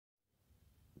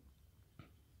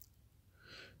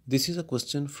This is a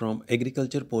question from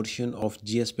agriculture portion of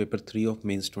GS paper 3 of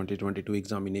mains 2022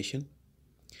 examination.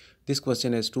 This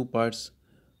question has two parts.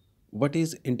 What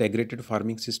is integrated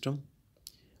farming system?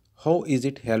 How is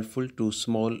it helpful to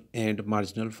small and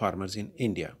marginal farmers in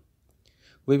India?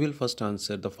 We will first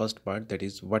answer the first part, that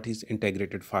is what is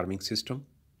integrated farming system?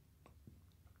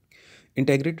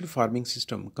 Integrated farming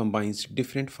system combines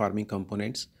different farming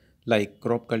components like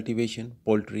crop cultivation,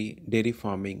 poultry, dairy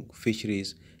farming,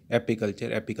 fisheries, apiculture.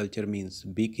 Apiculture means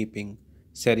beekeeping,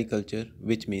 sericulture,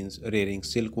 which means rearing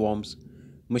silkworms,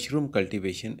 mushroom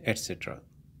cultivation, etc.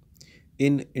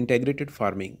 In integrated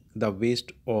farming, the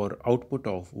waste or output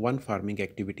of one farming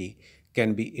activity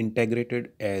can be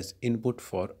integrated as input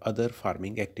for other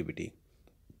farming activity.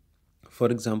 For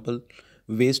example,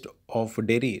 waste of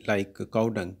dairy like cow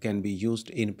dung can be used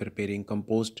in preparing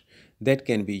compost that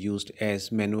can be used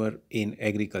as manure in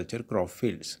agriculture crop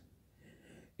fields.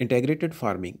 Integrated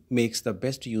farming makes the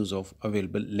best use of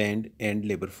available land and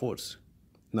labor force.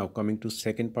 Now coming to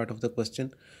second part of the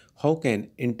question, how can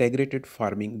integrated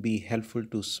farming be helpful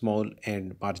to small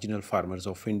and marginal farmers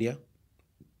of India?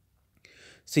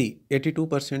 See,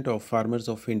 82% of farmers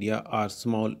of India are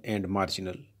small and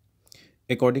marginal.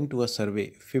 According to a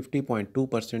survey,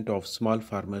 50.2% of small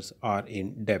farmers are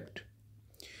in debt.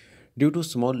 Due to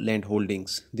small land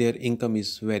holdings, their income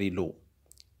is very low.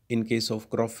 In case of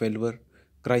crop failure,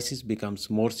 crisis becomes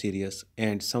more serious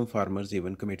and some farmers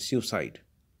even commit suicide.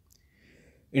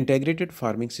 Integrated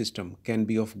farming system can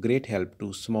be of great help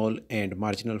to small and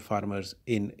marginal farmers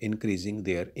in increasing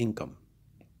their income.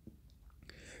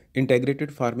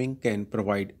 Integrated farming can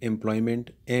provide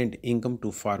employment and income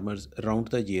to farmers around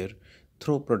the year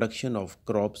through production of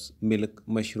crops, milk,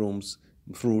 mushrooms,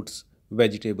 fruits,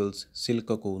 vegetables, silk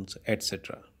cocoons,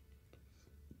 etc.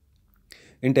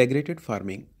 Integrated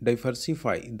farming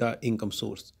diversify the income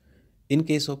source. In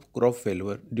case of crop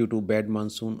failure due to bad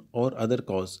monsoon or other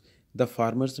cause, the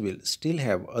farmers will still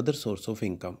have other source of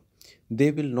income. They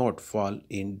will not fall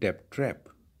in debt trap.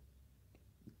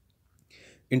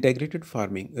 Integrated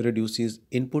farming reduces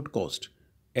input cost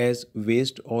as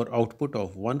waste or output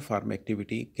of one farm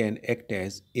activity can act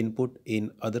as input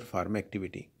in other farm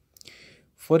activity.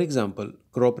 For example,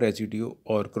 crop residue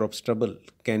or crop stubble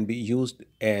can be used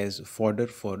as fodder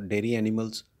for dairy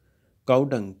animals. Cow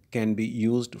dung can be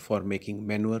used for making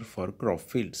manure for crop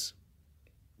fields.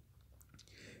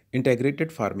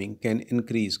 Integrated farming can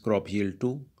increase crop yield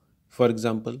too. For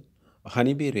example,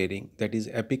 honeybee rearing, that is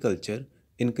apiculture,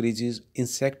 increases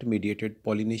insect mediated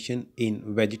pollination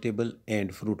in vegetable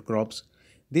and fruit crops.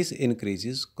 This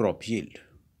increases crop yield.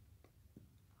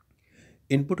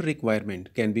 Input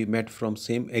requirement can be met from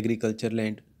same agriculture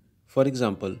land. For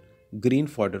example, green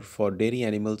fodder for dairy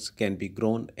animals can be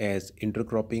grown as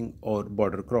intercropping or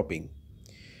border cropping.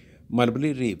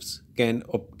 Mulberry leaves can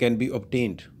be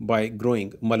obtained by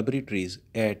growing mulberry trees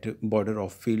at border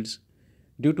of fields.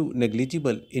 Due to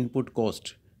negligible input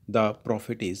cost, the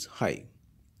profit is high.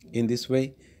 In this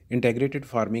way, integrated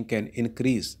farming can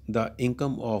increase the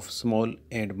income of small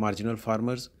and marginal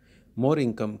farmers. More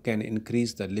income can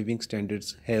increase the living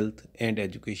standards, health, and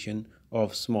education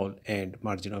of small and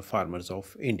marginal farmers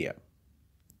of India.